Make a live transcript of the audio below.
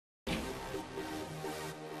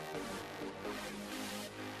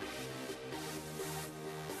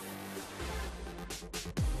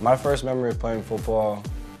My first memory of playing football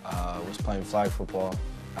was playing flag football.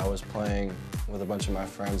 I was playing with a bunch of my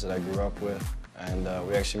friends that I grew up with, and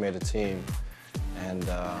we actually made a team, and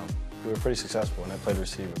we were pretty successful, and I played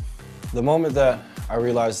receiver. The moment that I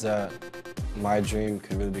realized that my dream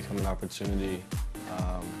could really become an opportunity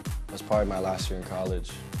was probably my last year in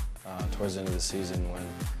college, towards the end of the season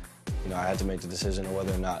when I had to make the decision of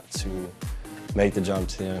whether or not to make the jump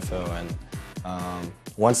to the NFL. And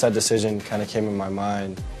once that decision kind of came in my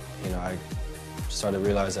mind, I started to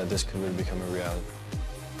realize that this could really become a reality.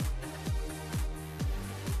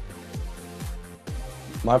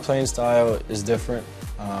 My playing style is different.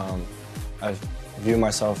 I view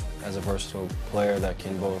myself as a versatile player that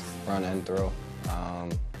can both run and throw.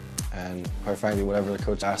 And quite frankly, whatever the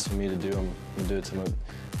coach asks me to do, I'm going to do it to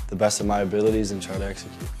the best of my abilities and try to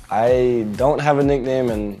execute. I don't have a nickname,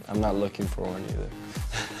 and I'm not looking for one either.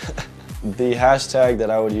 The hashtag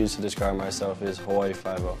that I would use to describe myself is Hawaii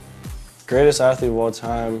 5-0. Greatest athlete of all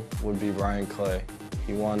time would be Brian Clay.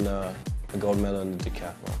 He won a gold medal in the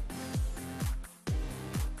decathlon.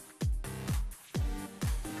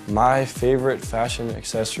 My favorite fashion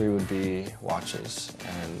accessory would be watches,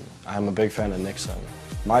 and I'm a big fan of Nixon.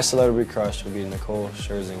 My celebrity crush would be Nicole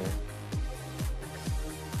Scherzinger.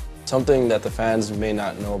 Something that the fans may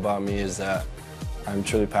not know about me is that I'm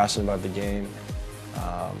truly passionate about the game.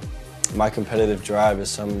 My competitive drive is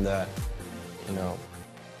something that,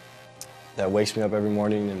 that wakes me up every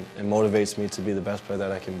morning and motivates me to be the best player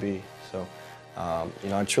that I can be. So,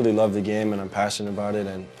 I truly love the game, and I'm passionate about it,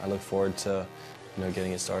 and I look forward to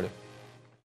getting it started.